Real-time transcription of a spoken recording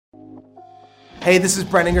Hey, this is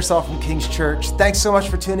Brent Ingersoll from King's Church. Thanks so much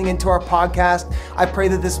for tuning into our podcast. I pray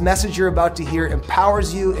that this message you're about to hear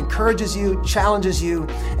empowers you, encourages you, challenges you,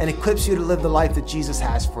 and equips you to live the life that Jesus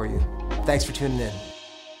has for you. Thanks for tuning in.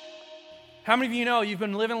 How many of you know you've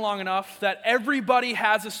been living long enough that everybody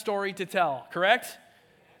has a story to tell, correct?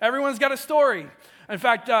 Everyone's got a story. In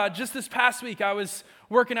fact, just this past week, I was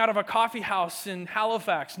working out of a coffee house in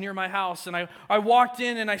Halifax near my house, and I walked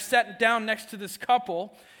in and I sat down next to this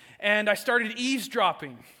couple, and I started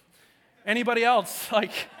eavesdropping. Anybody else?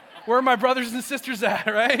 Like, where are my brothers and sisters at,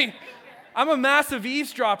 right? I'm a massive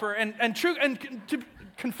eavesdropper, and to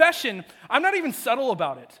confession, I'm not even subtle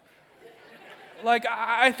about it. Like,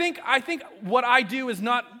 I think what I do is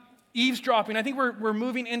not eavesdropping. I think we're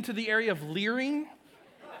moving into the area of leering.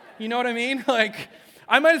 You know what I mean? Like,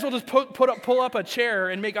 I might as well just pull up a chair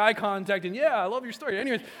and make eye contact, and yeah, I love your story.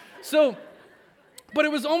 Anyways, but it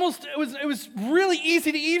was really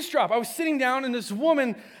easy to eavesdrop. I was sitting down, and this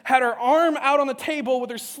woman had her arm out on the table with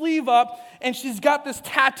her sleeve up, and she's got this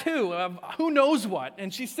tattoo of who knows what.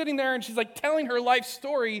 And she's sitting there, and she's like telling her life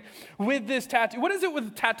story with this tattoo. What is it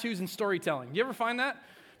with tattoos and storytelling? You ever find that?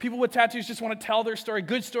 People with tattoos just want to tell their story,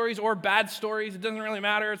 good stories or bad stories. It doesn't really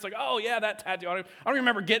matter. It's like, oh yeah, that tattoo. I don't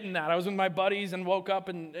remember getting that. I was with my buddies and woke up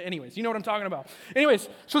and anyways, you know what I'm talking about. Anyways,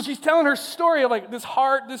 so she's telling her story of like this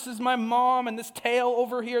heart, this is my mom, and this tail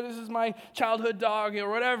over here, this is my childhood dog or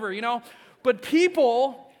whatever, you know. But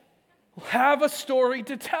people have a story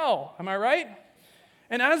to tell. Am I right?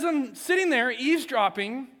 And as I'm sitting there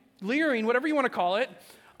eavesdropping, leering, whatever you want to call it,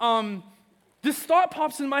 this thought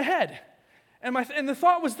pops in my head. And the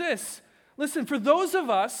thought was this: listen, for those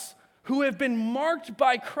of us who have been marked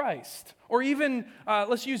by Christ, or even,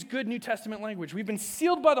 let's use good New Testament language, we've been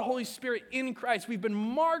sealed by the Holy Spirit in Christ, we've been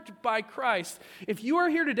marked by Christ. If you are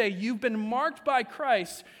here today, you've been marked by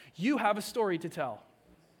Christ, you have a story to tell.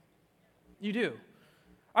 You do.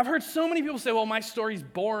 I've heard so many people say, well, my story's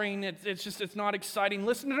boring, it's not exciting.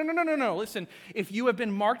 Listen, no. Listen, if you have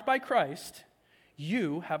been marked by Christ,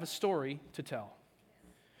 you have a story to tell.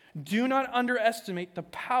 Do not underestimate the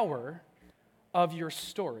power of your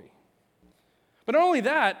story. But not only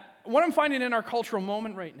that, what I'm finding in our cultural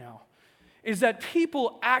moment right now is that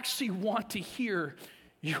people actually want to hear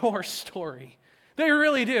your story. They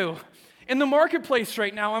really do. In the marketplace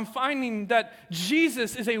right now, I'm finding that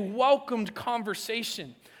Jesus is a welcomed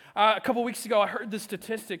conversation. A couple weeks ago, I heard this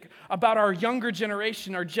statistic about our younger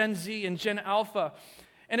generation, our Gen Z and Gen Alpha,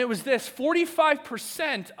 and it was this: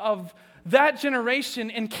 45% of that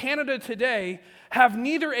generation in Canada today have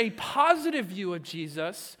neither a positive view of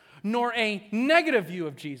Jesus nor a negative view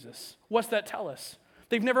of Jesus. What's that tell us?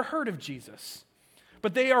 They've never heard of Jesus,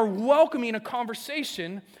 but they are welcoming a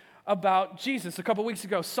conversation about Jesus. A couple weeks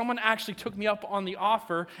ago, someone actually took me up on the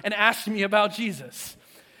offer and asked me about Jesus.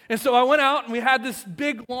 And so I went out and we had this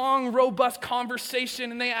big, long, robust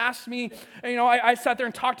conversation, and they asked me, I sat there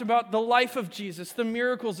and talked about the life of Jesus, the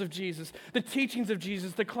miracles of Jesus, the teachings of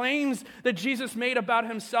Jesus, the claims that Jesus made about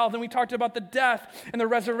himself. And we talked about the death and the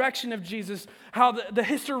resurrection of Jesus, how the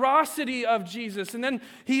historicity of Jesus. And then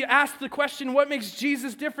he asked the question, what makes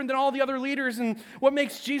Jesus different than all the other leaders, and what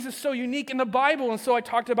makes Jesus so unique in the Bible? And so I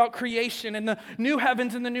talked about creation and the new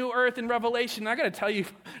heavens and the new earth in Revelation. And I got to tell you,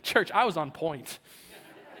 church, I was on point.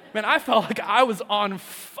 Man, I felt like I was on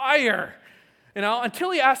fire,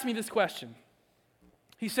 until he asked me this question.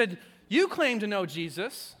 He said, you claim to know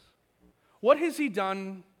Jesus. What has he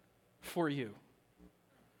done for you?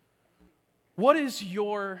 What is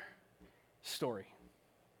your story?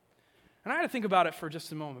 And I had to think about it for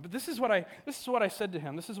just a moment, but this is what I said to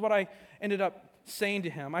him. This is what I ended up saying to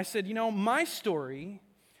him. I said, my story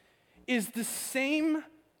is the same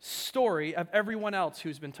story of everyone else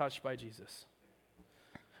who's been touched by Jesus.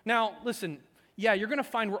 Now, listen, yeah, you're going to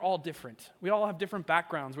find we're all different. We all have different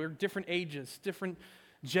backgrounds. We're different ages, different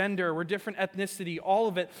gender, we're different ethnicity, all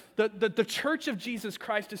of it. The church of Jesus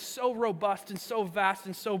Christ is so robust and so vast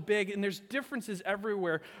and so big, and there's differences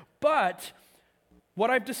everywhere. But what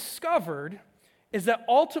I've discovered is that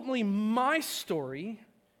ultimately my story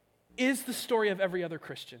is the story of every other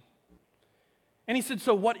Christian. And he said,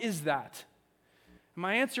 so what is that? And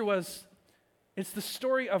my answer was, it's the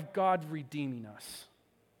story of God redeeming us.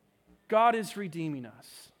 God is redeeming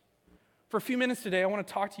us. For a few minutes today, I want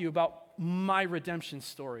to talk to you about my redemption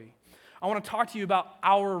story. I want to talk to you about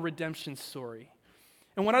our redemption story.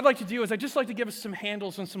 And what I'd like to do is I'd just like to give us some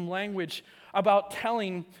handles and some language about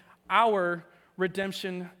telling our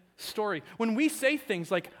redemption story. When we say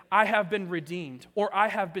things like, I have been redeemed, or I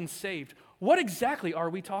have been saved, what exactly are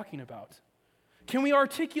we talking about? Can we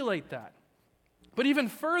articulate that? But even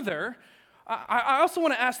further, I also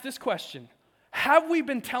want to ask this question. Have we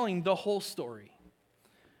been telling the whole story?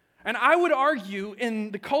 And I would argue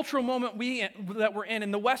in the cultural moment that we're in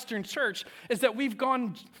the Western church is that we've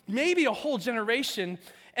gone maybe a whole generation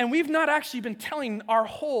and we've not actually been telling our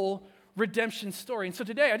whole redemption story. And so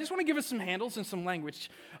today I just want to give us some handles and some language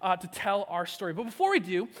to tell our story. But before we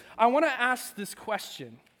do, I want to ask this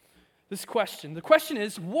question. The question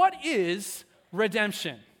is, what is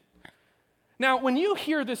redemption? Now, when you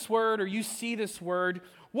hear this word or you see this word,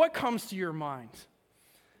 what comes to your mind?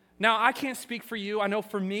 Now, I can't speak for you. I know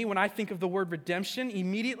for me, when I think of the word redemption,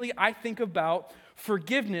 immediately I think about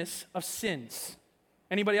forgiveness of sins.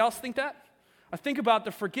 Anybody else think that? I think about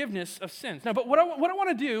the forgiveness of sins. Now, but what I want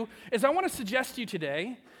to do is I want to suggest to you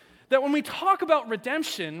today that when we talk about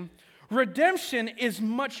redemption, redemption is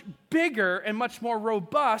much bigger and much more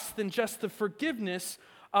robust than just the forgiveness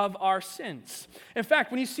of our sins. In fact,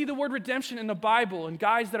 when you see the word redemption in the Bible and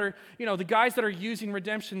guys that are, the guys that are using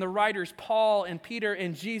redemption, the writers, Paul and Peter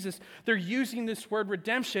and Jesus, they're using this word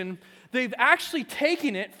redemption, they've actually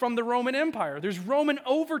taken it from the Roman Empire. There's Roman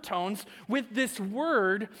overtones with this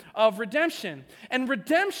word of redemption. And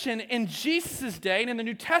redemption in Jesus' day and in the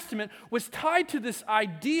New Testament was tied to this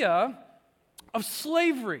idea of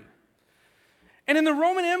slavery. And in the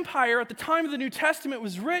Roman Empire, at the time of the New Testament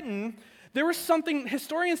was written, there was something,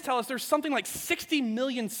 historians tell us, there's something like 60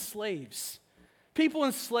 million slaves, people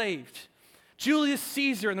enslaved. Julius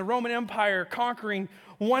Caesar in the Roman Empire conquering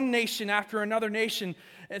one nation after another nation.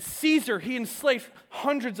 And Caesar, he enslaved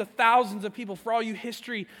hundreds of thousands of people. For all you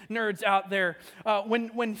history nerds out there,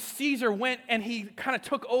 when Caesar went and he kind of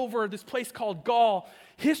took over this place called Gaul,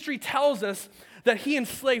 history tells us that he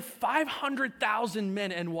enslaved 500,000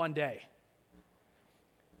 men in one day.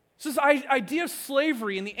 So this idea of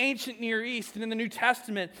slavery in the ancient Near East and in the New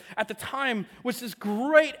Testament at the time was this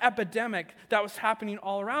great epidemic that was happening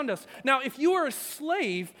all around us. Now, if you were a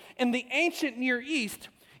slave in the ancient Near East,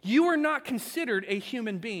 you were not considered a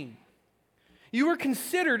human being. You were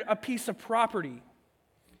considered a piece of property.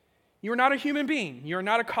 You were not a human being. You were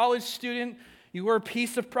not a college student. You were a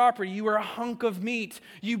piece of property. You were a hunk of meat.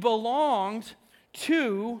 You belonged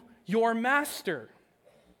to your master.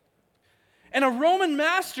 And a Roman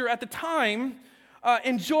master at the time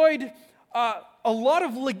enjoyed a lot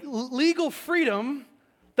of legal freedom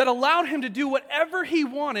that allowed him to do whatever he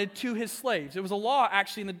wanted to his slaves. It was a law,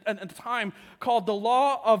 actually, at the time called the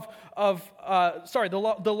law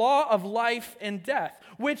of life and death,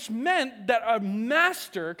 which meant that a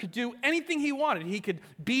master could do anything he wanted. He could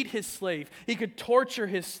beat his slave. He could torture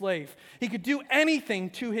his slave. He could do anything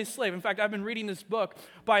to his slave. In fact, I've been reading this book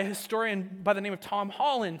by a historian by the name of Tom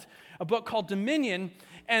Holland, a book called Dominion,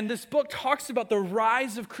 and this book talks about the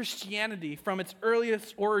rise of Christianity from its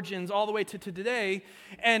earliest origins all the way to today.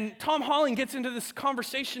 And Tom Holland gets into this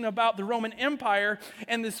conversation about the Roman Empire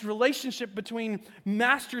and this relationship between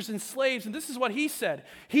masters and slaves. And this is what he said.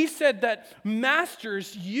 He said that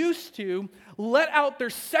masters used to let out their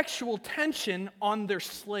sexual tension on their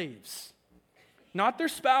slaves. Not their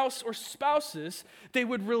spouse or spouses. They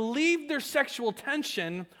would relieve their sexual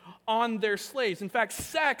tension on their slaves. In fact,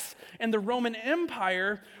 sex in the Roman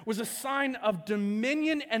Empire was a sign of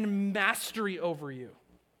dominion and mastery over you.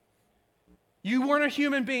 You weren't a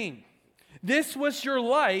human being. This was your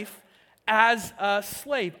life as a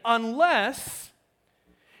slave, unless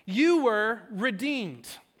you were redeemed.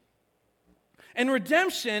 And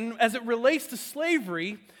redemption, as it relates to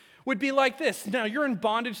slavery, would be like this. Now, you're in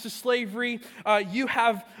bondage to slavery. You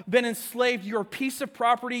have been enslaved. You're a piece of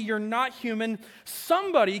property. You're not human.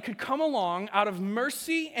 Somebody could come along out of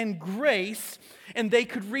mercy and grace, and they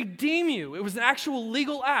could redeem you. It was an actual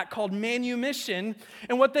legal act called manumission.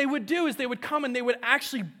 And what they would do is they would come and they would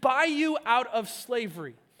actually buy you out of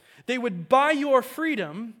slavery. They would buy your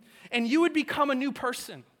freedom, and you would become a new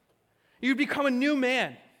person. You would become a new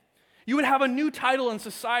man. You would have a new title in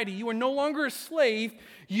society. You were no longer a slave.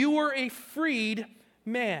 You were a freed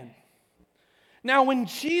man. Now, when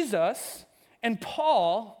Jesus and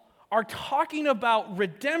Paul are talking about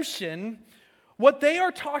redemption, what they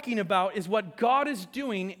are talking about is what God is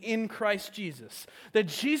doing in Christ Jesus. That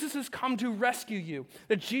Jesus has come to rescue you.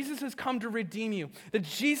 That Jesus has come to redeem you. That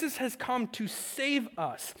Jesus has come to save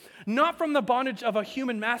us. Not from the bondage of a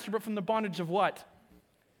human master, but from the bondage of what?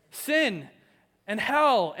 Sin and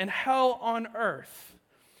hell on earth.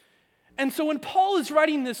 And so when Paul is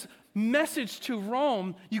writing this message to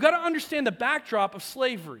Rome, you got to understand the backdrop of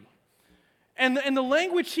slavery. And the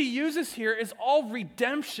language he uses here is all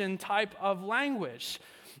redemption type of language.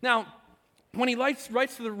 Now, when he writes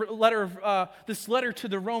this letter to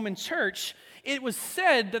the Roman church, it was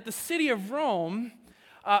said that the city of Rome,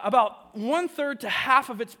 about 1/3 to half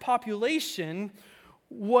of its population,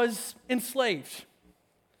 was enslaved.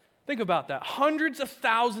 Think about that. Hundreds of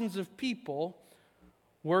thousands of people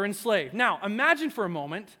were enslaved. Now, imagine for a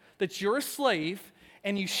moment that you're a slave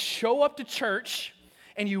and you show up to church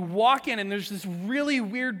and you walk in and there's this really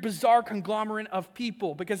weird, bizarre conglomerate of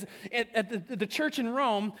people. Because at the church in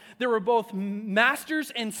Rome, there were both masters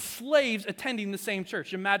and slaves attending the same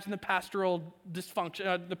church. Imagine the pastoral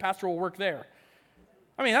dysfunction, the pastoral work there.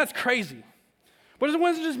 I mean, that's crazy. But it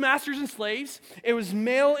wasn't just masters and slaves. It was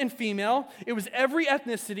male and female. It was every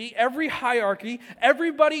ethnicity, every hierarchy,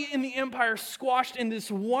 everybody in the empire squashed in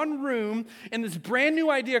this one room in this brand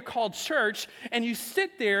new idea called church. And you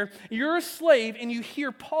sit there, you're a slave, and you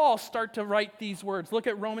hear Paul start to write these words. Look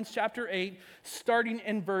at Romans chapter 8, starting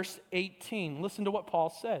in verse 18. Listen to what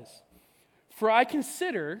Paul says. For I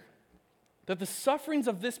consider that the sufferings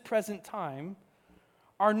of this present time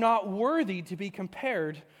are not worthy to be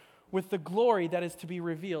compared with the glory that is to be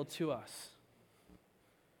revealed to us.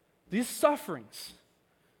 These sufferings,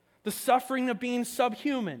 the suffering of being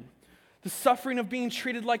subhuman, the suffering of being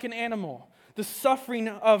treated like an animal, the suffering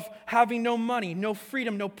of having no money, no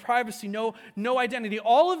freedom, no privacy, no identity,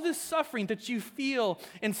 all of this suffering that you feel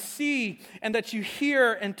and see and that you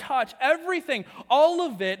hear and touch, everything, all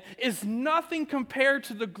of it is nothing compared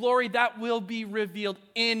to the glory that will be revealed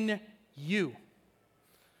in you.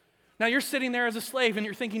 Now you're sitting there as a slave and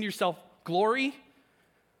you're thinking to yourself, glory?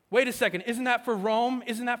 Wait a second, isn't that for Rome?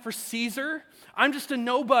 Isn't that for Caesar? I'm just a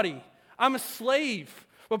nobody. I'm a slave.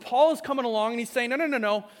 But Paul is coming along and he's saying,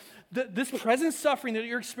 no. This present suffering that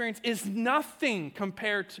you're experiencing is nothing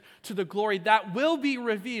compared to the glory that will be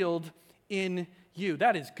revealed in you.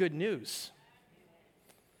 That is good news.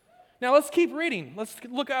 Now let's keep reading. Let's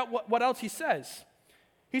look at what else he says.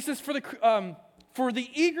 He says, for the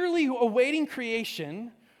eagerly awaiting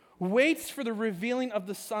creation waits for the revealing of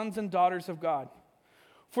the sons and daughters of God.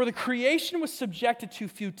 For the creation was subjected to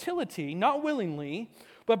futility, not willingly,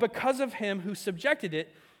 but because of him who subjected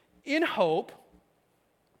it, in hope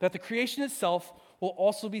that the creation itself will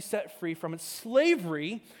also be set free from its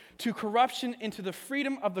slavery to corruption into the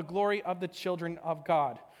freedom of the glory of the children of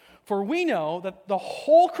God. For we know that the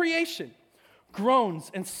whole creation groans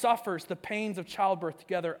and suffers the pains of childbirth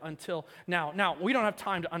together until now. Now, we don't have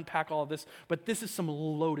time to unpack all of this, but this is some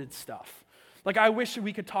loaded stuff. Like, I wish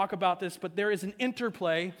we could talk about this, but there is an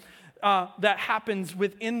interplay that happens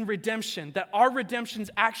within redemption, that our redemption is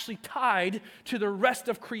actually tied to the rest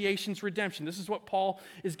of creation's redemption. This is what Paul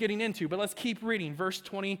is getting into, but let's keep reading. Verse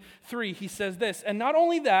 23, he says this, and not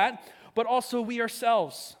only that, but also we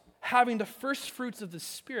ourselves, having the first fruits of the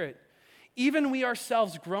Spirit, even we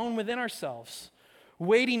ourselves groan within ourselves,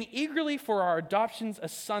 waiting eagerly for our adoptions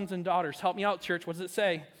as sons and daughters. Help me out, church. What does it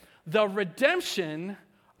say? The redemption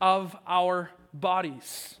of our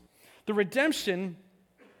bodies. The redemption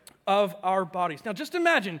of our bodies. Now just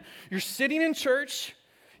imagine, you're sitting in church,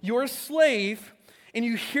 you're a slave, and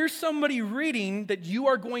you hear somebody reading that you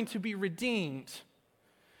are going to be redeemed.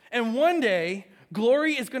 And one day,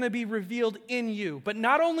 glory is going to be revealed in you. But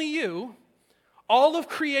not only you, all of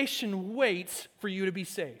creation waits for you to be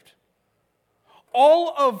saved.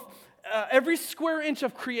 All of every square inch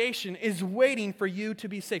of creation is waiting for you to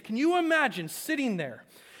be saved. Can you imagine sitting there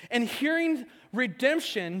and hearing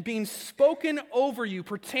redemption being spoken over you,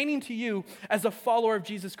 pertaining to you as a follower of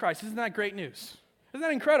Jesus Christ? Isn't that great news? Isn't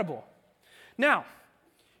that incredible? Now,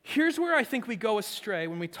 here's where I think we go astray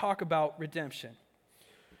when we talk about redemption.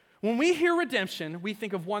 When we hear redemption, we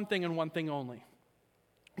think of one thing and one thing only.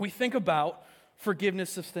 We think about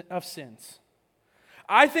forgiveness of sins.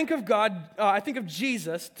 I think of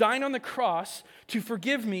Jesus dying on the cross to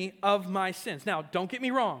forgive me of my sins. Now, don't get me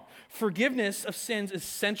wrong. Forgiveness of sins is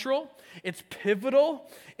central, it's pivotal,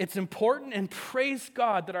 it's important, and praise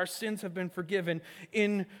God that our sins have been forgiven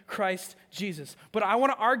in Christ Jesus. But I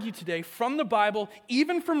want to argue today from the Bible,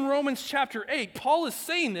 even from Romans chapter 8, Paul is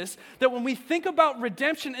saying this, that when we think about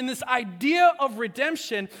redemption and this idea of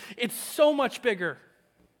redemption, it's so much bigger.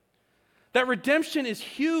 That redemption is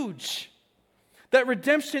huge. That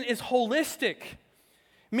redemption is holistic.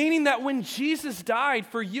 Meaning that when Jesus died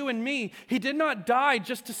for you and me, he did not die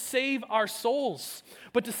just to save our souls,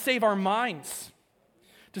 but to save our minds,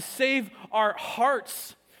 to save our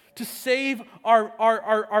hearts, to save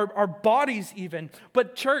our bodies even.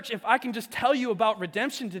 But church, if I can just tell you about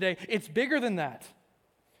redemption today, it's bigger than that.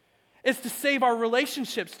 It's to save our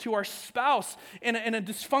relationships to our spouse in a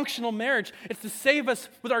dysfunctional marriage. It's to save us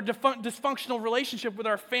with our dysfunctional relationship with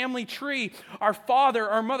our family tree, our father,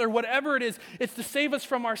 our mother, whatever it is. It's to save us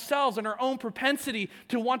from ourselves and our own propensity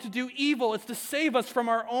to want to do evil. It's to save us from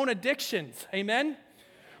our own addictions. Amen?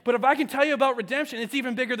 But if I can tell you about redemption, it's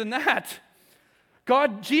even bigger than that.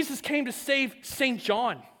 Jesus came to save St.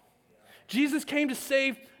 John. Jesus came to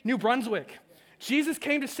save New Brunswick. Jesus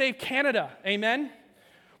came to save Canada. Amen?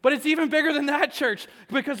 But it's even bigger than that, church,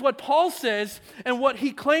 because what Paul says and what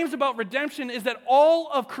he claims about redemption is that all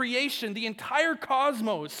of creation, the entire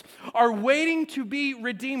cosmos, are waiting to be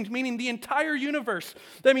redeemed, meaning the entire universe.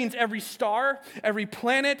 That means every star, every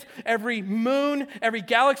planet, every moon, every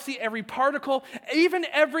galaxy, every particle, even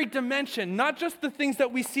every dimension, not just the things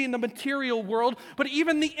that we see in the material world, but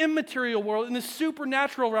even the immaterial world, in the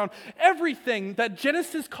supernatural realm. Everything that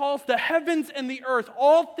Genesis calls the heavens and the earth,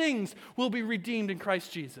 all things will be redeemed in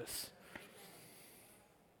Christ Jesus.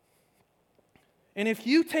 And if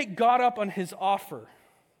you take God up on his offer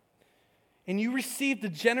and you receive the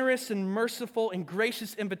generous and merciful and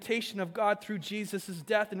gracious invitation of God through Jesus'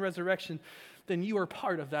 death and resurrection, then you are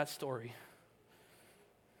part of that story.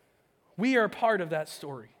 We are part of that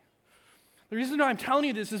story. The reason why I'm telling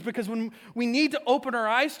you this is because when we need to open our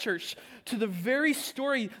eyes, church, to the very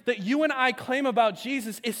story that you and I claim about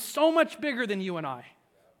Jesus is so much bigger than you and I.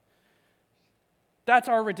 That's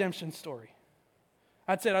our redemption story.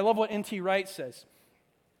 That's it. I love what N.T. Wright says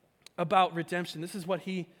about redemption. This is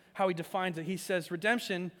how he defines it. He says,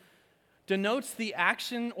 redemption denotes the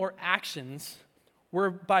action or actions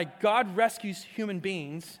whereby God rescues human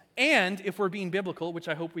beings, and, if we're being biblical, which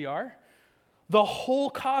I hope we are, the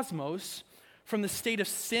whole cosmos from the state of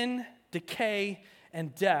sin, decay,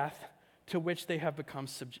 and death to which they have become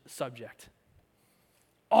subject.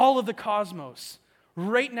 All of the cosmos.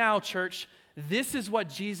 Right now, church, this is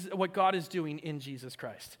what God is doing in Jesus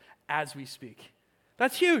Christ as we speak.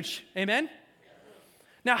 That's huge. Amen?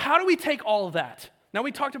 Now, how do we take all of that? Now,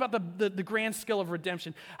 we talked about the grand scale of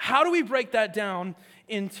redemption. How do we break that down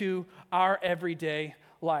into our everyday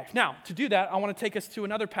life? Now, to do that, I want to take us to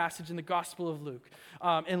another passage in the Gospel of Luke.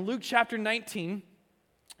 In Luke chapter 19,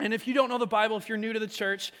 and if you don't know the Bible, if you're new to the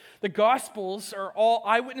church, the Gospels are all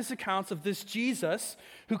eyewitness accounts of this Jesus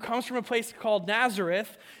who comes from a place called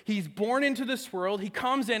Nazareth. He's born into this world. He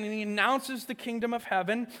comes in and he announces the kingdom of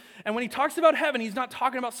heaven. And when he talks about heaven, he's not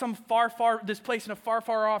talking about this place in a far,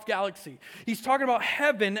 far off galaxy. He's talking about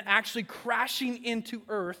heaven actually crashing into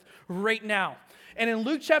earth right now. And in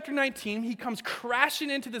Luke chapter 19, he comes crashing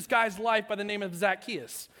into this guy's life by the name of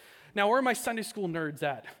Zacchaeus. Now, where are my Sunday school nerds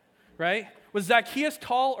at, right? Was Zacchaeus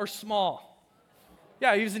tall or small?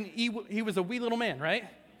 Yeah, he was a wee little man, right?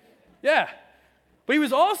 Yeah. But he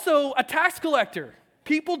was also a tax collector.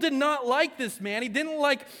 People did not like this man. He didn't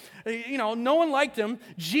no one liked him.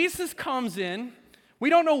 Jesus comes in. We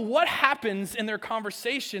don't know what happens in their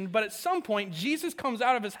conversation, but at some point, Jesus comes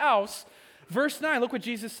out of his house. Verse 9, look what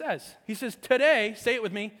Jesus says. He says, today, say it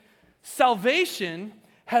with me, salvation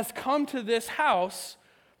has come to this house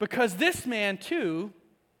because this man too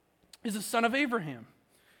is a son of Abraham.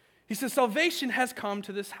 He says, salvation has come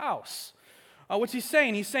to this house. What's he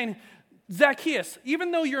saying? He's saying, Zacchaeus, even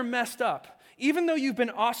though you're messed up, even though you've been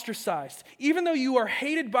ostracized, even though you are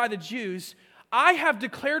hated by the Jews, I have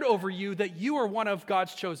declared over you that you are one of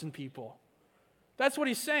God's chosen people. That's what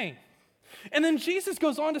he's saying. And then Jesus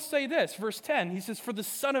goes on to say this, verse 10. He says, for the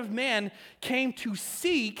Son of Man came to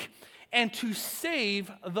seek and to save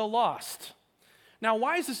the lost. Now,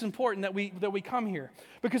 why is this important that we come here?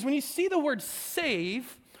 Because when you see the word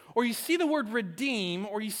save, or you see the word redeem,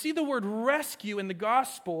 or you see the word rescue in the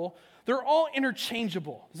gospel, they're all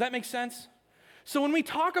interchangeable. Does that make sense? So when we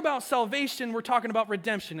talk about salvation, we're talking about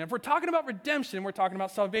redemption. If we're talking about redemption, we're talking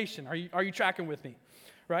about salvation. Are you tracking with me?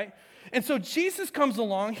 Right? And so Jesus comes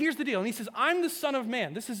along, here's the deal, and he says, I'm the Son of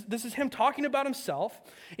Man. This is him talking about himself,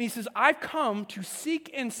 and he says, I've come to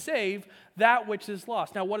seek and save that which is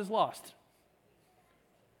lost. Now, what is lost?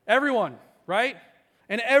 Everyone, right?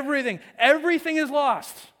 And everything is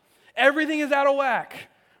lost. Everything is out of whack,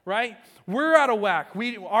 right? We're out of whack.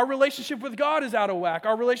 Our relationship with God is out of whack.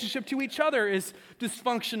 Our relationship to each other is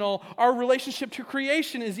dysfunctional. Our relationship to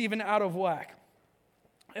creation is even out of whack.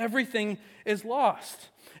 Everything is lost.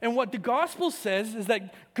 And what the gospel says is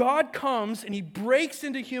that God comes and he breaks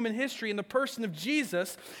into human history in the person of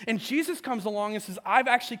Jesus, and Jesus comes along and says, I've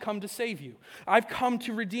actually come to save you. I've come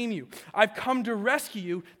to redeem you. I've come to rescue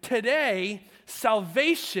you. Today,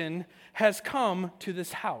 salvation has come to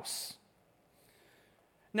this house.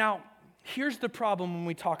 Now, here's the problem when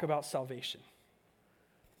we talk about salvation.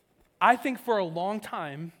 I think for a long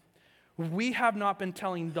time, we have not been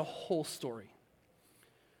telling the whole story.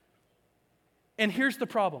 And here's the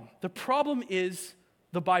problem. The problem is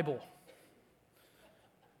the Bible.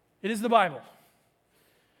 It is the Bible.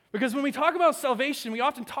 Because when we talk about salvation, we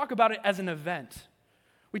often talk about it as an event.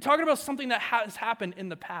 We talk about something that has happened in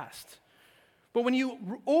the past. But when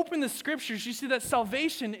you open the scriptures, you see that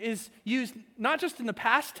salvation is used not just in the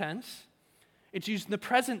past tense, it's used in the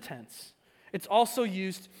present tense. It's also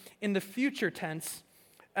used in the future tense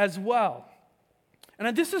as well.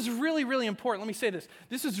 And this is really, really important. Let me say this.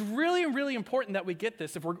 This is really, really important that we get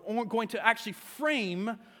this if we're going to actually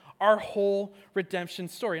frame our whole redemption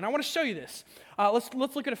story. And I want to show you this. Let's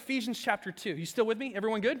look at Ephesians chapter 2. You still with me?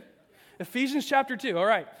 Everyone good? Ephesians chapter 2. All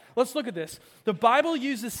right. Let's look at this. The Bible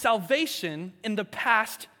uses salvation in the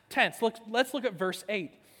past tense. Let's look at verse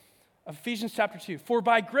 8 of Ephesians chapter 2. For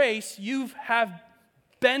by grace you have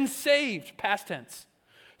been saved, past tense,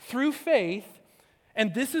 through faith,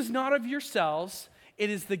 and this is not of yourselves, it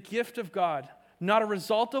is the gift of God, not a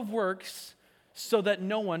result of works, so that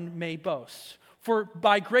no one may boast. For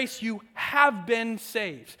by grace you have been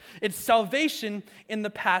saved. It's salvation in the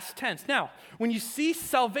past tense. Now, when you see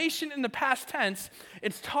salvation in the past tense,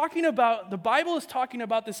 the Bible is talking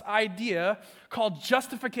about this idea called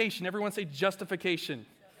justification. Everyone say justification.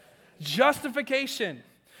 Justification.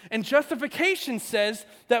 And justification says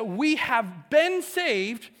that we have been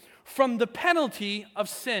saved from the penalty of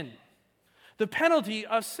sin. The penalty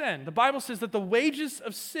of sin. The Bible says that the wages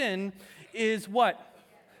of sin is what?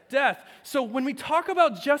 Death. So when we talk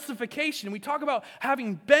about justification, we talk about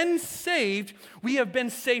having been saved, we have been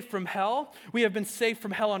saved from hell. We have been saved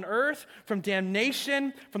from hell on earth, from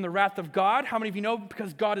damnation, from the wrath of God. How many of you know?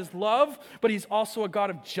 Because God is love, but he's also a God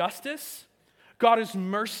of justice. God is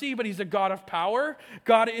mercy, but he's a God of power.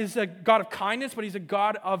 God is a God of kindness, but he's a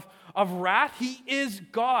God of wrath. He is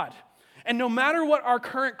God. And no matter what our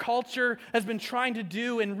current culture has been trying to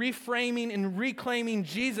do in reframing and reclaiming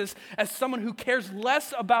Jesus as someone who cares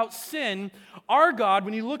less about sin, our God,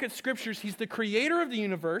 when you look at scriptures, he's the creator of the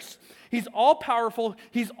universe, he's all-powerful,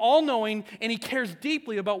 he's all-knowing, and he cares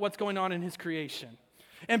deeply about what's going on in his creation.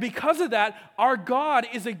 And because of that, our God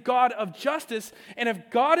is a God of justice, and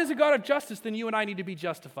if God is a God of justice, then you and I need to be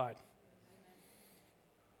justified.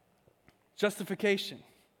 Justification.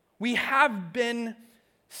 We have been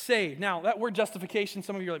saved. Now, that word justification,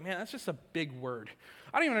 some of you are like, man, that's just a big word.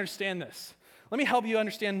 I don't even understand this. Let me help you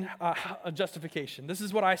understand justification. This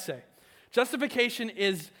is what I say. Justification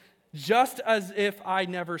is just as if I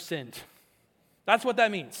never sinned. That's what that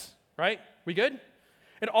means, right? We good?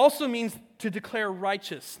 It also means to declare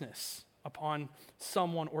righteousness upon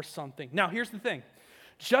someone or something. Now, here's the thing.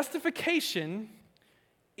 Justification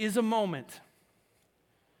is a moment.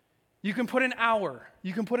 You can put an hour,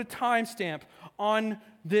 you can put a timestamp on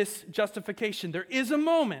this justification. There is a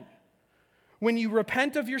moment when you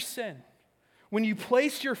repent of your sin, when you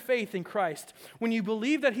place your faith in Christ, when you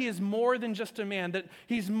believe that he is more than just a man, that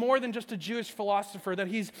he's more than just a Jewish philosopher, that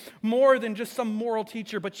he's more than just some moral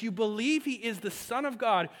teacher, but you believe he is the Son of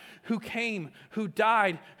God who came, who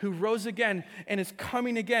died, who rose again, and is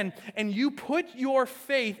coming again, and you put your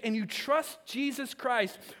faith and you trust Jesus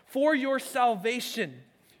Christ for your salvation.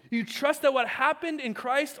 You trust that what happened in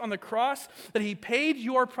Christ on the cross, that he paid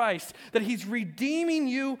your price, that he's redeeming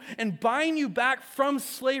you and buying you back from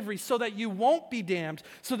slavery so that you won't be damned,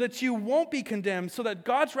 so that you won't be condemned, so that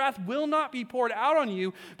God's wrath will not be poured out on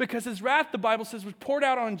you because his wrath, the Bible says, was poured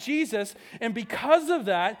out on Jesus. And because of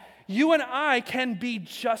that, you and I can be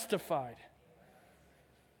justified.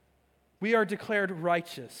 We are declared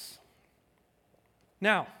righteous.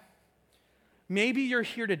 Now, maybe you're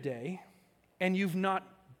here today and you've not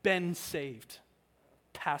been saved,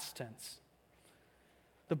 past tense.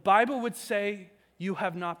 The Bible would say you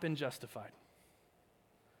have not been justified.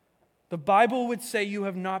 The Bible would say you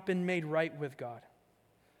have not been made right with God.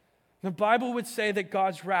 The Bible would say that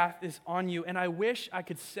God's wrath is on you, and I wish I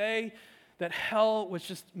could say that hell was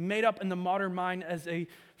just made up in the modern mind as a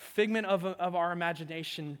figment of our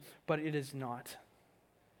imagination, but it is not.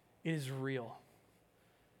 It is real.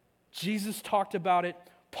 Jesus talked about it.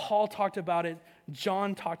 Paul talked about it.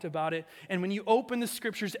 John talked about it. And when you open the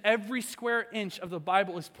scriptures, every square inch of the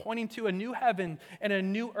Bible is pointing to a new heaven and a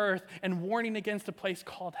new earth and warning against a place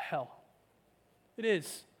called hell. It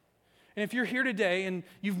is. And if you're here today and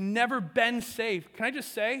you've never been saved, can I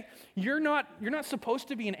just say, you're not supposed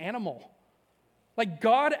to be an animal. Like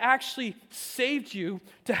God actually saved you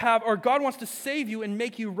to have, or God wants to save you and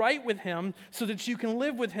make you right with him so that you can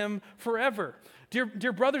live with him forever.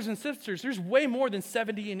 Dear brothers and sisters, there's way more than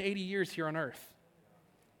 70 and 80 years here on earth.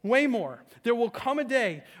 Way more. There will come a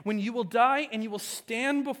day when you will die and you will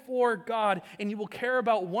stand before God and you will care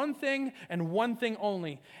about one thing and one thing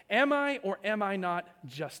only. Am I or am I not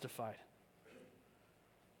justified?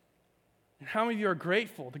 And how many of you are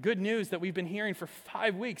grateful? The good news that we've been hearing for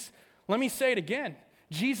 5 weeks. Let me say it again.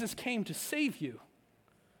 Jesus came to save you.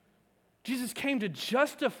 Jesus came to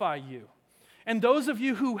justify you. And those of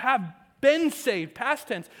you who have been saved, past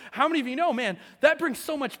tense, how many of you know, man, that brings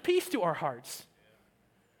so much peace to our hearts.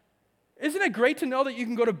 Isn't it great to know that you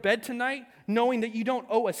can go to bed tonight knowing that you don't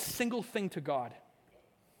owe a single thing to God?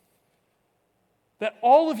 That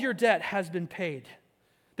all of your debt has been paid,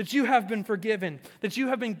 that you have been forgiven, that you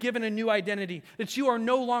have been given a new identity, that you are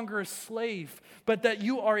no longer a slave, but that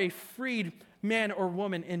you are a freed man or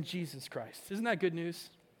woman in Jesus Christ. Isn't that good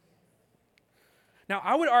news? Now,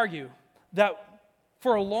 I would argue that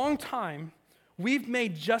for a long time, we've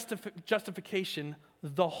made justification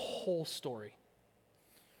the whole story.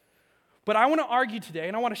 But I want to argue today,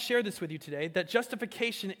 and I want to share this with you today, that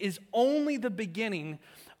justification is only the beginning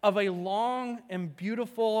of a long and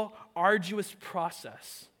beautiful, arduous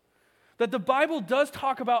process. That the Bible does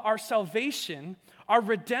talk about our salvation, our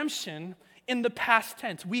redemption in the past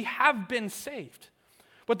tense. We have been saved.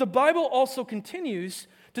 But the Bible also continues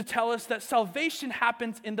to tell us that salvation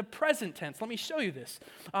happens in the present tense. Let me show you this.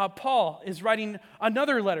 Paul is writing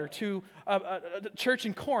another letter to a church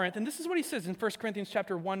in Corinth, and this is what he says in 1 Corinthians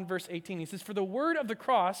chapter 1, verse 18. He says, "For the word of the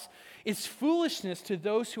cross is foolishness to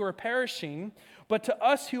those who are perishing, but to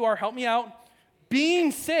us who are," help me out, "being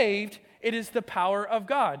saved, it is the power of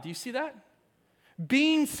God." Do you see that?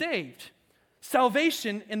 Being saved.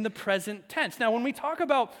 Salvation in the present tense. Now, when we talk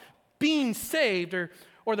about being saved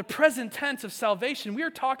or the present tense of salvation, we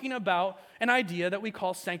are talking about an idea that we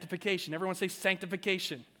call sanctification. Everyone say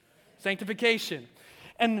sanctification. Sanctification.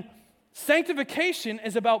 And sanctification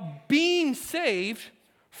is about being saved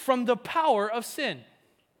from the power of sin.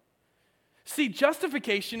 See,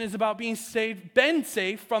 justification is about been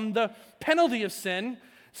saved from the penalty of sin.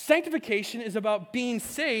 Sanctification is about being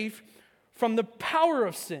saved from the power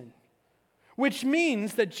of sin, which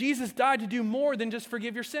means that Jesus died to do more than just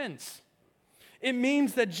forgive your sins. It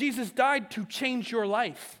means that Jesus died to change your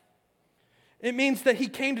life. It means that he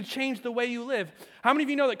came to change the way you live. How many of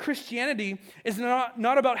you know that Christianity is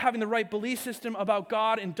not about having the right belief system about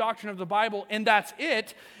God and doctrine of the Bible, and that's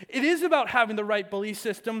it? It is about having the right belief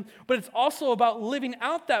system, but it's also about living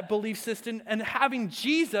out that belief system and having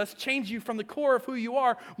Jesus change you from the core of who you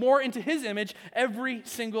are more into his image every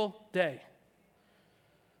single day.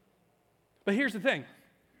 But here's the thing.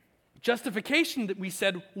 Justification, that we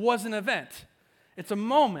said, was an event. It's a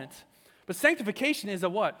moment. But sanctification is a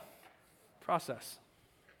what? Process.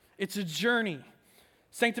 It's a journey.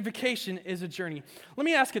 Sanctification is a journey. Let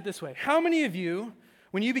me ask it this way. How many of you,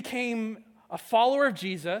 when you became a follower of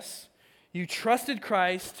Jesus, you trusted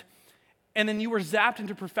Christ, and then you were zapped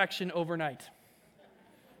into perfection overnight?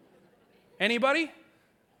 Anybody?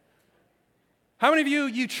 How many of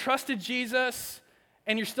you trusted Jesus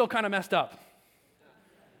and you're still kind of messed up?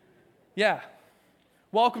 Yeah.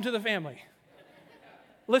 Welcome to the family.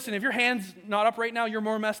 Listen, if your hand's not up right now, you're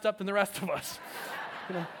more messed up than the rest of us.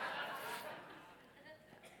 You know?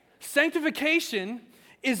 Sanctification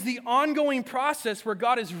is the ongoing process where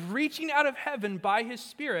God is reaching out of heaven by his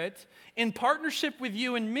Spirit in partnership with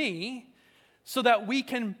you and me so that we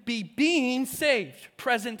can be being saved,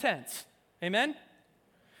 present tense. Amen?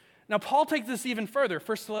 Now, Paul takes this even further.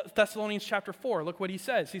 1 Thessalonians chapter 4, look what he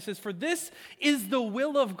says. He says, "For this is the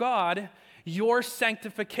will of God, your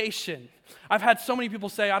sanctification." I've had so many people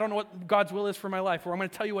say, I don't know what God's will is for my life. Well, I'm going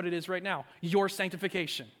to tell you what it is right now. Your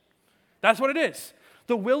sanctification. That's what it is.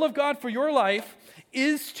 The will of God for your life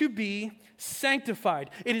is to be sanctified.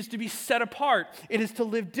 It is to be set apart. It is to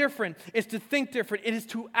live different. It's to think different. It is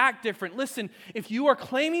to act different. Listen, if you are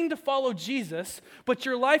claiming to follow Jesus, but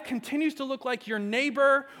your life continues to look like your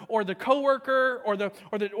neighbor or the coworker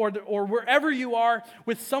or wherever you are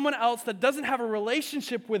with someone else that doesn't have a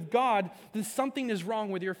relationship with God, then something is wrong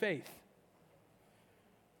with your faith.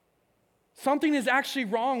 Something is actually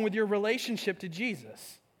wrong with your relationship to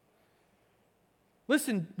Jesus.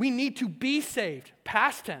 Listen, we need to be saved,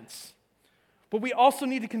 past tense. But we also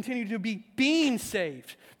need to continue to be being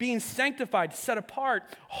saved, being sanctified, set apart,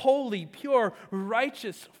 holy, pure,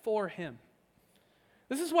 righteous for him.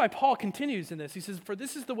 This is why Paul continues in this. He says, "For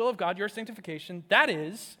this is the will of God, your sanctification, that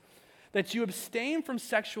is, that you abstain from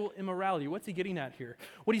sexual immorality." What's he getting at here?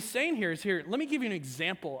 What he's saying here is, let me give you an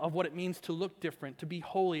example of what it means to look different, to be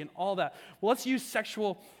holy and all that. Well, let's use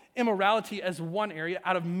sexual immorality as one area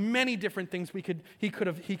out of many different things he could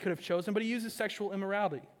have chosen, but he uses sexual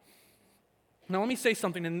immorality. Now, let me say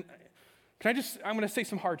something, and I'm going to say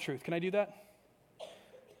some hard truth. Can I do that?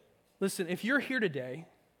 Listen, if you're here today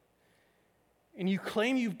and you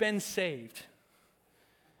claim you've been saved,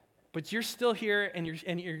 but you're still here and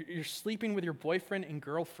you're sleeping with your boyfriend and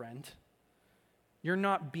girlfriend, you're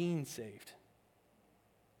not being saved.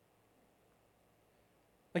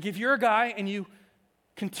 Like if you're a guy and you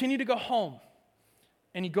continue to go home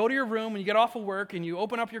and you go to your room and you get off of work and you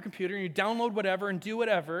open up your computer and you download whatever and do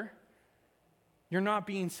whatever, you're not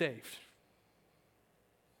being saved.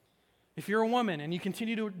 If you're a woman and you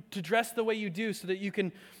continue to dress the way you do so that you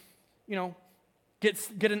can,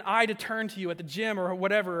 get an eye to turn to you at the gym or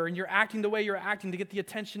whatever, and you're acting the way you're acting to get the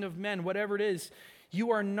attention of men, whatever it is,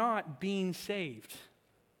 you are not being saved.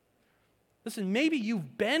 Listen, maybe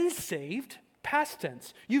you've been saved, past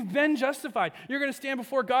tense. You've been justified. You're going to stand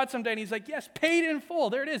before God someday and he's like, yes, paid in full,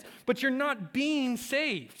 there it is. But you're not being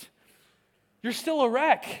saved. You're still a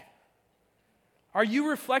wreck. Are you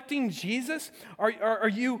reflecting Jesus? Are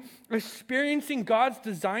you experiencing God's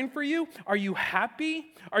design for you? Are you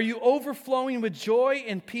happy? Are you overflowing with joy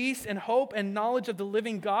and peace and hope and knowledge of the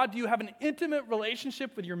living God? Do you have an intimate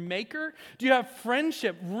relationship with your Maker? Do you have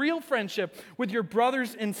friendship, real friendship with your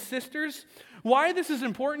brothers and sisters? Why this is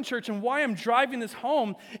important, church, and why I'm driving this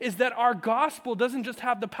home is that our gospel doesn't just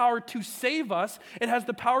have the power to save us, it has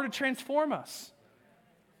the power to transform us.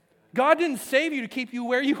 God didn't save you to keep you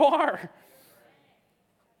where you are.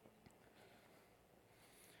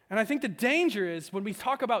 And I think the danger is when we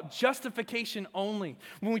talk about justification only,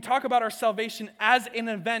 when we talk about our salvation as an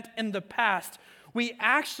event in the past, we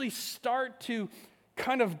actually start to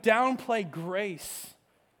kind of downplay grace.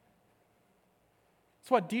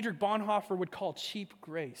 It's what Dietrich Bonhoeffer would call cheap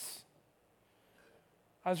grace.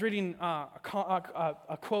 I was reading a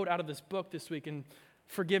quote out of this book this week, and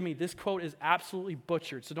forgive me, this quote is absolutely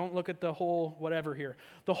butchered, so don't look at the whole whatever here.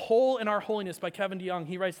 The Hole in Our Holiness by Kevin DeYoung,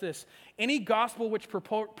 he writes this: any gospel which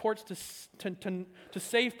purports to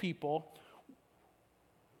save people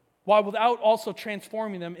while without also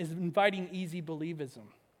transforming them is inviting easy believism.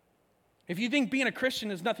 If you think being a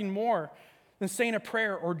Christian is nothing more than saying a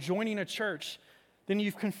prayer or joining a church, then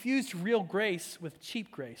you've confused real grace with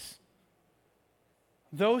cheap grace.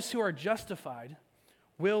 Those who are justified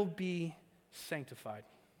will be sanctified.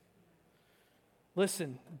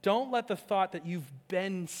 Listen, don't let the thought that you've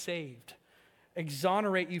been saved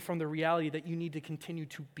exonerate you from the reality that you need to continue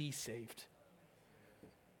to be saved.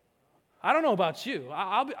 I don't know about you.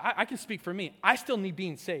 I can speak for me. I still need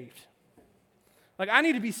being saved. Like, I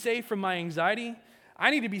need to be saved from my anxiety.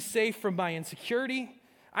 I need to be saved from my insecurity.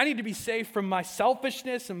 I need to be saved from my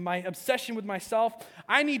selfishness and my obsession with myself.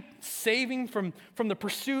 I need saving from the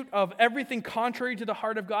pursuit of everything contrary to the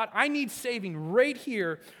heart of God. I need saving right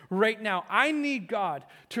here, right now. I need God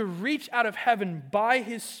to reach out of heaven by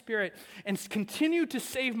His Spirit and continue to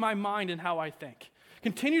save my mind and how I think.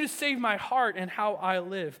 Continue to save my heart and how I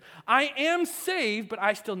live. I am saved, but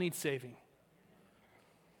I still need saving.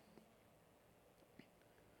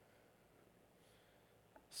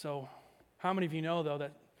 So, how many of you know, though,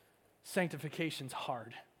 that sanctification's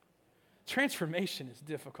hard? Transformation is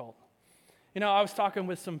difficult. I was talking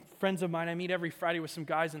with some friends of mine. I meet every Friday with some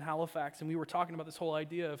guys in Halifax, and we were talking about this whole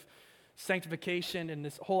idea of sanctification and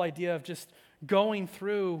this whole idea of just going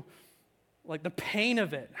through like the pain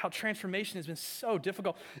of it, how transformation has been so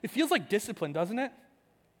difficult. It feels like discipline, doesn't it?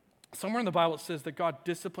 Somewhere in the Bible it says that God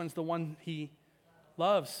disciplines the one He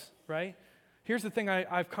loves, right? Here's the thing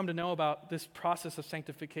I've come to know about this process of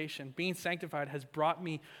sanctification. Being sanctified has brought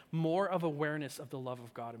me more of awareness of the love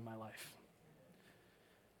of God in my life.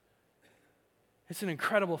 It's an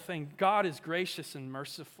incredible thing. God is gracious and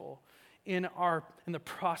merciful in the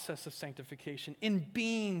process of sanctification, in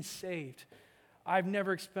being saved. I've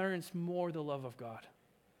never experienced more the love of God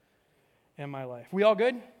in my life. We all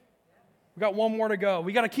good? We got one more to go.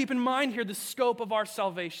 We got to keep in mind here the scope of our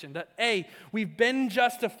salvation. That A, we've been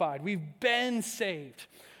justified. We've been saved.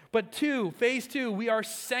 But two, phase two, we are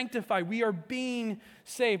sanctified. We are being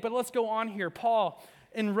saved. But let's go on here. Paul,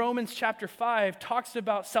 in Romans chapter 5, talks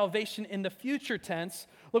about salvation in the future tense.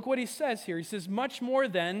 Look what he says here. He says, much more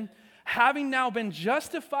then, having now been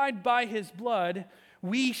justified by His blood,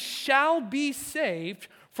 we shall be saved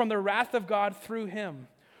from the wrath of God through Him.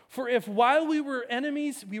 For if while we were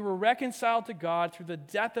enemies, we were reconciled to God through the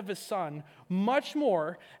death of His Son, much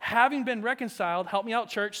more, having been reconciled, help me out,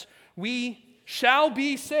 church, we shall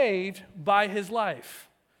be saved by His life.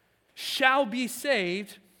 Shall be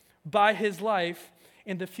saved by His life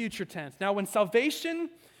in the future tense. Now, when salvation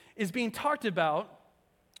is being talked about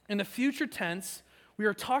in the future tense, we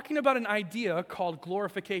are talking about an idea called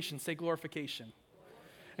glorification. Say glorification.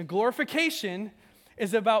 And glorification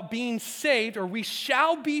is about being saved, or we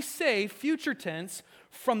shall be saved, future tense,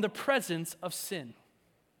 from the presence of sin.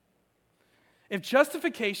 If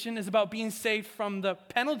justification is about being saved from the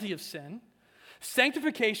penalty of sin,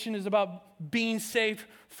 sanctification is about being saved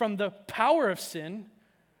from the power of sin,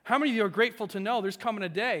 how many of you are grateful to know there's coming a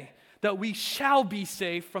day that we shall be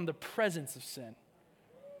saved from the presence of sin?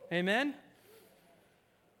 Amen?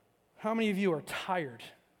 How many of you are tired?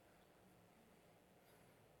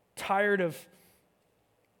 Tired of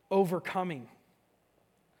overcoming,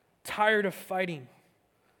 tired of fighting,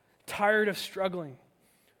 tired of struggling,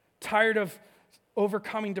 tired of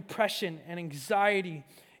overcoming depression and anxiety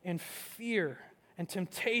and fear and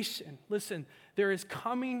temptation, listen, there is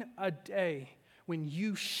coming a day when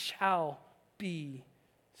you shall be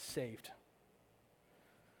saved.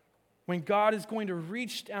 When God is going to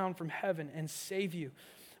reach down from heaven and save you.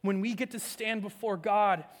 When we get to stand before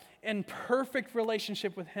God in perfect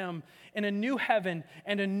relationship with Him, in a new heaven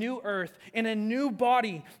and a new earth, in a new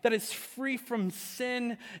body that is free from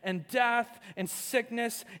sin and death and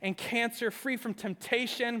sickness and cancer, free from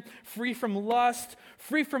temptation, free from lust,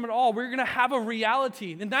 free from it all. We're going to have a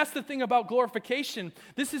reality. And that's the thing about glorification.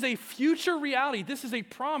 This is a future reality. This is a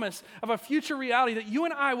promise of a future reality that you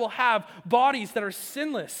and I will have bodies that are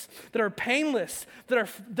sinless, that are painless,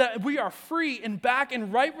 that we are free and back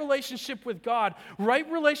in right relationship with God, right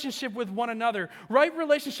relationship with one another, right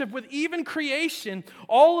relationship with even creation,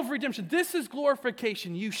 all of redemption. This is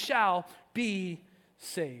glorification. You shall be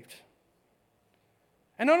saved.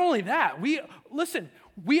 And not only that, we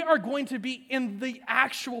are going to be in the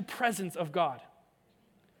actual presence of God.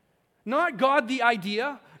 Not God the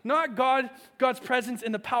idea, not God's presence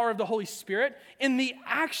in the power of the Holy Spirit, in the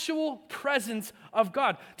actual presence of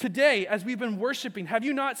God. Today, as we've been worshiping, have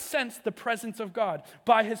you not sensed the presence of God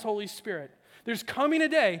by His Holy Spirit? There's coming a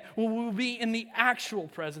day when we will be in the actual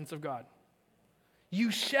presence of God.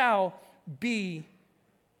 You shall be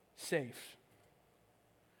saved.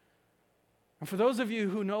 And for those of you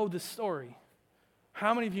who know this story,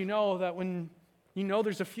 how many of you know that when you know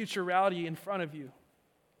there's a future reality in front of you,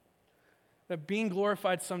 that being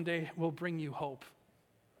glorified someday will bring you hope?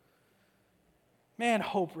 Man,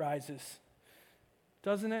 hope rises,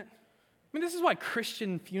 doesn't it? I mean, this is why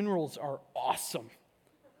Christian funerals are awesome.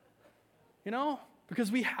 You know?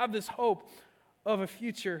 Because we have this hope of a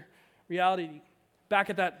future reality. Back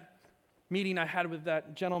at that meeting I had with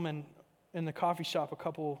that gentleman in the coffee shop a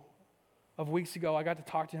couple of weeks ago, I got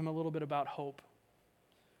to talk to him a little bit about hope.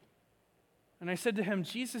 And I said to him,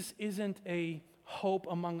 Jesus isn't a hope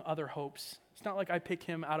among other hopes. It's not like I pick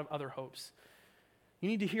him out of other hopes. You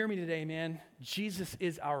need to hear me today, man. Jesus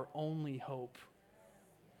is our only hope.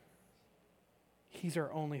 He's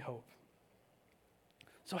our only hope.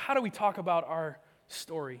 So how do we talk about our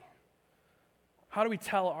story? How do we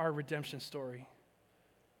tell our redemption story?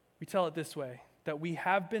 We tell it this way, that we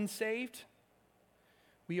have been saved,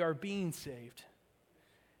 we are being saved,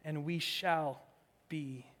 and we shall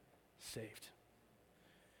be saved.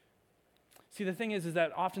 See, the thing is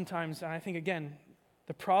that oftentimes, and I think, again,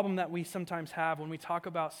 the problem that we sometimes have when we talk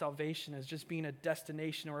about salvation as just being a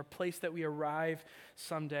destination or a place that we arrive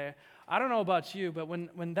someday. I don't know about you, but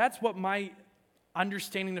when that's what my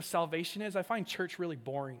understanding of salvation is, I find church really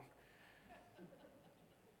boring.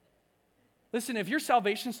 Listen, if your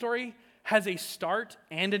salvation story has a start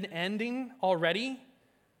and an ending already,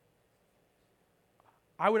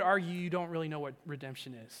 I would argue you don't really know what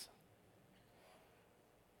redemption is.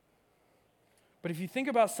 But if you think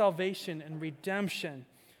about salvation and redemption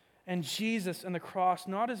and Jesus and the cross,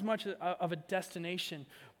 not as much of a destination,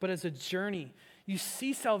 but as a journey, you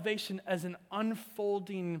see salvation as an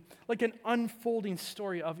unfolding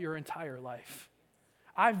story of your entire life.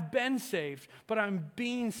 I've been saved, but I'm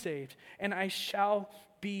being saved, and I shall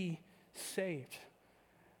be saved.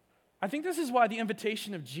 I think this is why the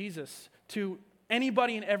invitation of Jesus to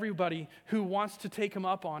anybody and everybody who wants to take him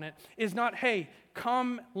up on it is not, hey,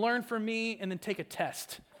 come learn from me and then take a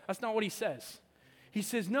test. That's not what he says. He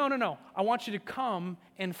says, no, I want you to come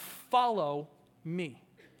and follow me.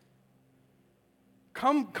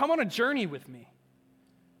 Come on a journey with me.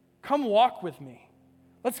 Come walk with me.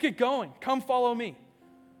 Let's get going. Come follow me.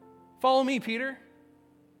 Follow me, Peter.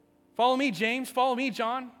 Follow me, James. Follow me,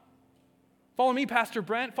 John. Follow me, Pastor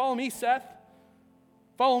Brent. Follow me, Seth.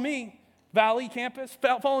 Follow me, Valley Campus.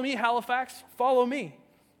 Follow me, Halifax. Follow me.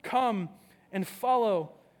 Come and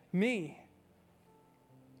follow me.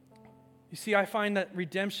 You see, I find that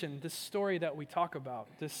redemption, this story that we talk about,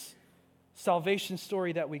 this salvation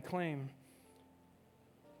story that we claim,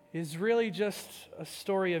 is really just a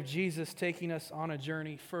story of Jesus taking us on a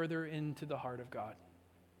journey further into the heart of God.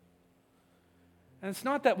 And it's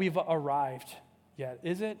not that we've arrived yet,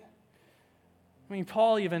 is it? I mean,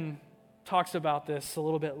 Paul even talks about this a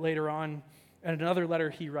little bit later on in another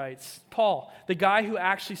letter he writes. Paul, the guy who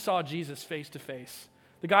actually saw Jesus face to face,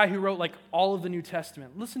 the guy who wrote like all of the New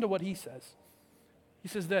Testament, listen to what he says. He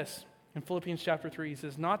says this in Philippians chapter 3. He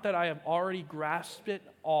says, not that I have already grasped it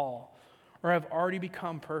all or have already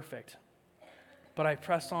become perfect, but I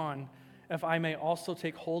press on if I may also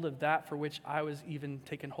take hold of that for which I was even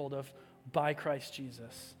taken hold of by Christ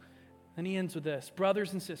Jesus. Then he ends with this,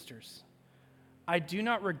 brothers and sisters, I do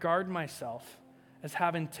not regard myself as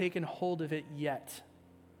having taken hold of it yet.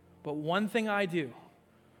 But one thing I do,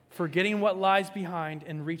 forgetting what lies behind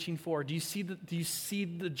and reaching forward. Do you see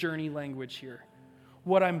the journey language here?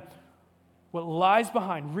 What lies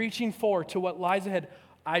behind, reaching forward to what lies ahead,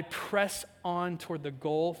 I press on toward the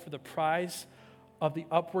goal for the prize of the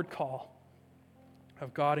upward call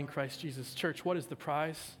of God in Christ Jesus. Church, what is the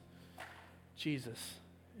prize? Jesus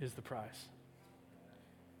is the prize.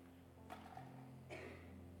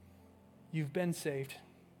 You've been saved.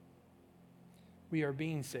 We are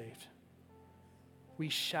being saved. We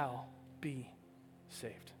shall be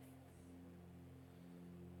saved.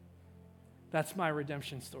 That's my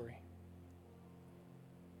redemption story.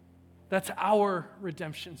 That's our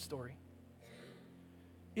redemption story.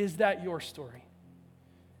 Is that your story?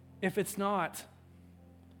 If it's not,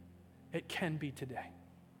 it can be today.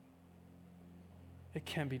 It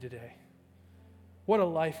can be today. What a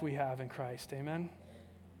life we have in Christ, amen?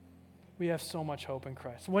 We have so much hope in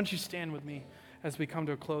Christ. Why don't you stand with me as we come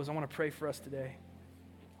to a close? I want to pray for us today.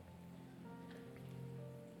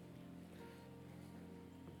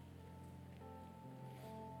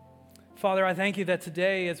 Father, I thank you that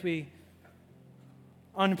today as we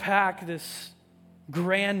unpack this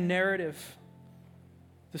grand narrative,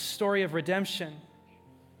 the story of redemption,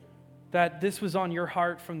 that this was on your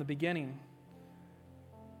heart from the beginning.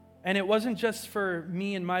 And it wasn't just for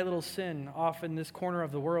me and my little sin off in this corner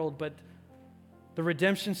of the world, but the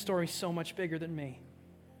redemption story is so much bigger than me.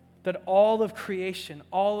 That all of creation,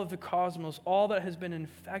 all of the cosmos, all that has been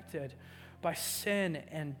infected by sin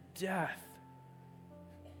and death,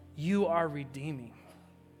 you are redeeming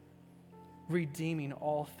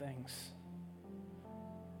all things.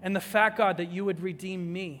 And the fact, God, that you would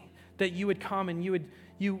redeem me, that you would come and you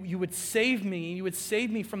would save me, you would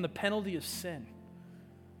save me from the penalty of sin,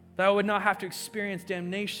 that I would not have to experience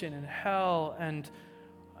damnation and hell and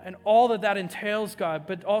all that entails, God,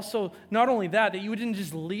 but also not only that you wouldn't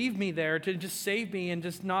just leave me there to just save me and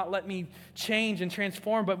just not let me change and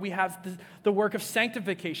transform, but we have the work of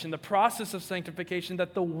sanctification, the process of sanctification,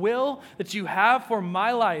 that the will that you have for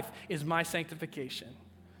my life is my sanctification.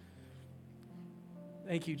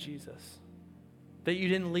 Thank you, Jesus, that you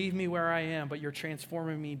didn't leave me where I am, but you're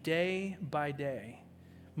transforming me day by day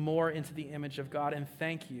more into the image of God. And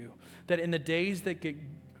thank you that in the days that get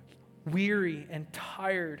weary and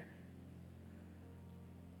tired,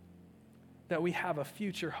 that we have a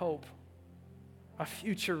future hope, a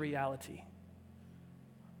future reality,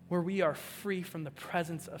 where we are free from the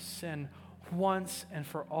presence of sin once and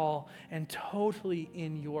for all, and totally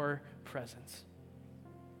in your presence.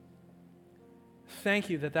 Thank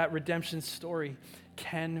you that redemption story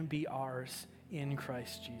can be ours in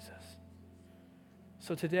Christ Jesus.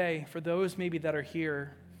 So today, for those maybe that are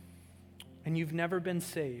here and you've never been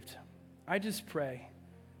saved, I just pray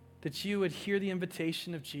that you would hear the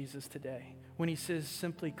invitation of Jesus today when he says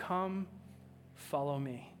simply, come, follow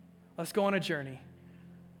me. Let's go on a journey.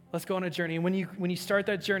 Let's go on a journey. And when you start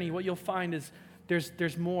that journey, what you'll find is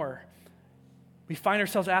there's more. We find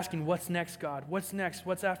ourselves asking, what's next, God? What's next?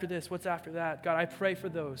 What's after this? What's after that? God, I pray for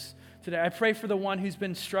those today. I pray for the one who's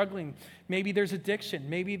been struggling. Maybe there's addiction.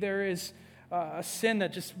 Maybe there is a sin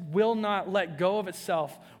that just will not let go of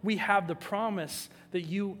itself. We have the promise that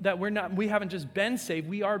we haven't just been saved,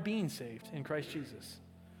 we are being saved in Christ Jesus.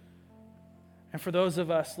 And for those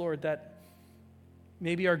of us, Lord, that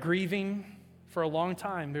maybe are grieving for a long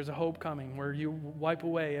time, there's a hope coming where you wipe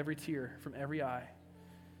away every tear from every eye.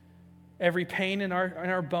 Every pain in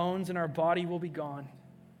our bones and our body will be gone.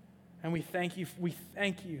 And we thank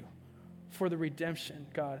you for the redemption,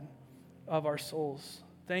 God, of our souls.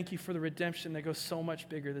 Thank you for the redemption that goes so much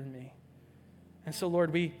bigger than me. And so,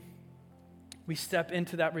 Lord, we step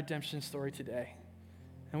into that redemption story today.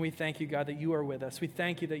 And we thank you, God, that you are with us. We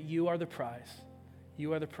thank you that you are the prize.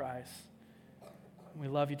 You are the prize. And we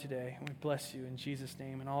love you today. And we bless you in Jesus'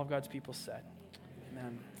 name. And all of God's people said,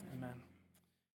 amen. Amen.